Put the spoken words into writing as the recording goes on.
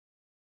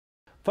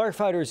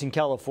Firefighters in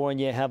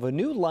California have a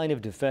new line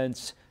of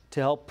defense to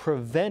help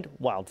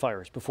prevent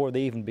wildfires before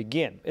they even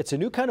begin. It's a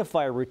new kind of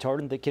fire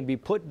retardant that can be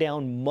put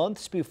down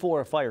months before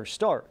a fire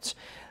starts.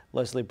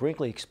 Leslie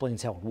Brinkley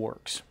explains how it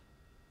works.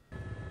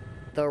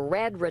 The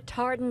red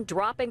retardant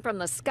dropping from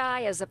the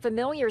sky is a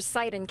familiar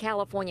sight in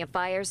California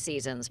fire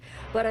seasons,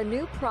 but a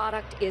new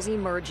product is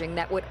emerging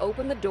that would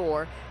open the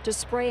door to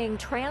spraying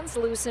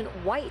translucent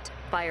white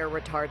fire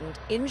retardant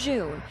in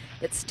June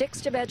that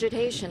sticks to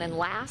vegetation and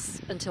lasts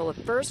until the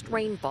first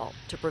rainfall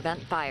to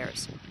prevent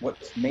fires.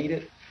 What's made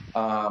it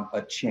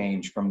a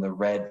change from the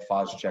red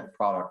Phosgene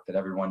product that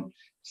everyone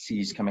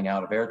sees coming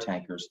out of air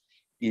tankers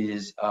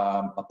is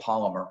a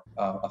polymer,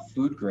 a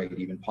food grade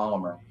even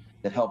polymer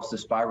that helps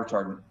this fire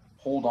retardant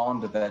hold on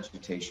to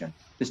vegetation.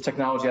 This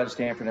technology out of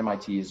Stanford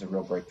MIT is a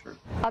real breakthrough.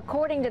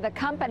 According to the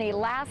company,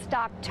 last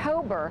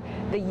October,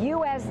 the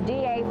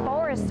USDA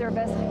Forest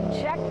Service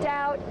checked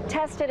out,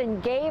 tested,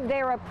 and gave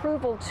their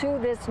approval to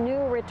this new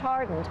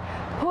retardant,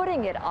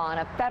 putting it on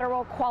a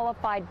federal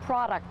qualified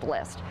product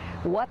list.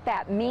 What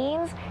that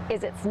means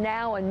is it's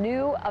now a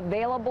new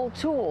available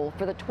tool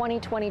for the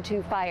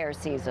 2022 fire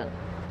season.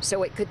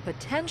 So it could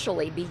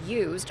potentially be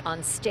used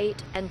on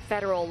state and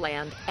federal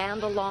land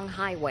and along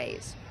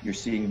highways. You're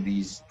seeing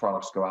these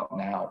products go out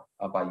now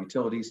by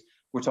utilities.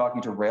 We're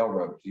talking to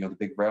railroads, the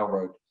big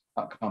railroad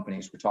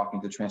companies. We're talking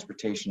to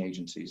transportation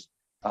agencies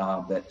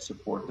that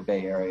support the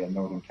Bay Area and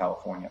Northern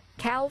California.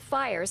 CAL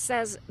FIRE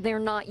says they're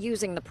not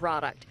using the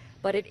product,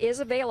 but it is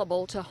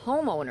available to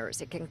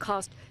homeowners. It can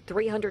cost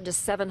 $300 to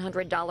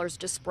 $700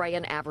 to spray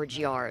an average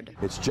yard.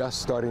 It's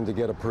just starting to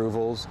get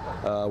approvals.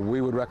 We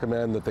would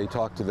recommend that they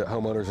talk to the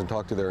homeowners and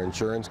talk to their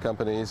insurance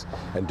companies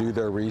and do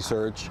their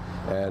research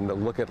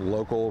and look at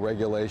local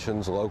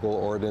regulations, local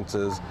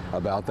ordinances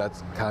about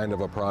that kind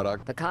of a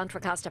product. The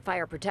Contra Costa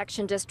Fire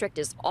Protection District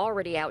is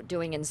already out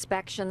doing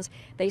inspections.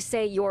 They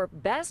say your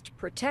best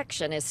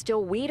protection is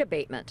still weed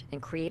abatement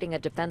and creating a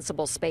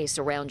defensible space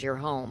around your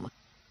home.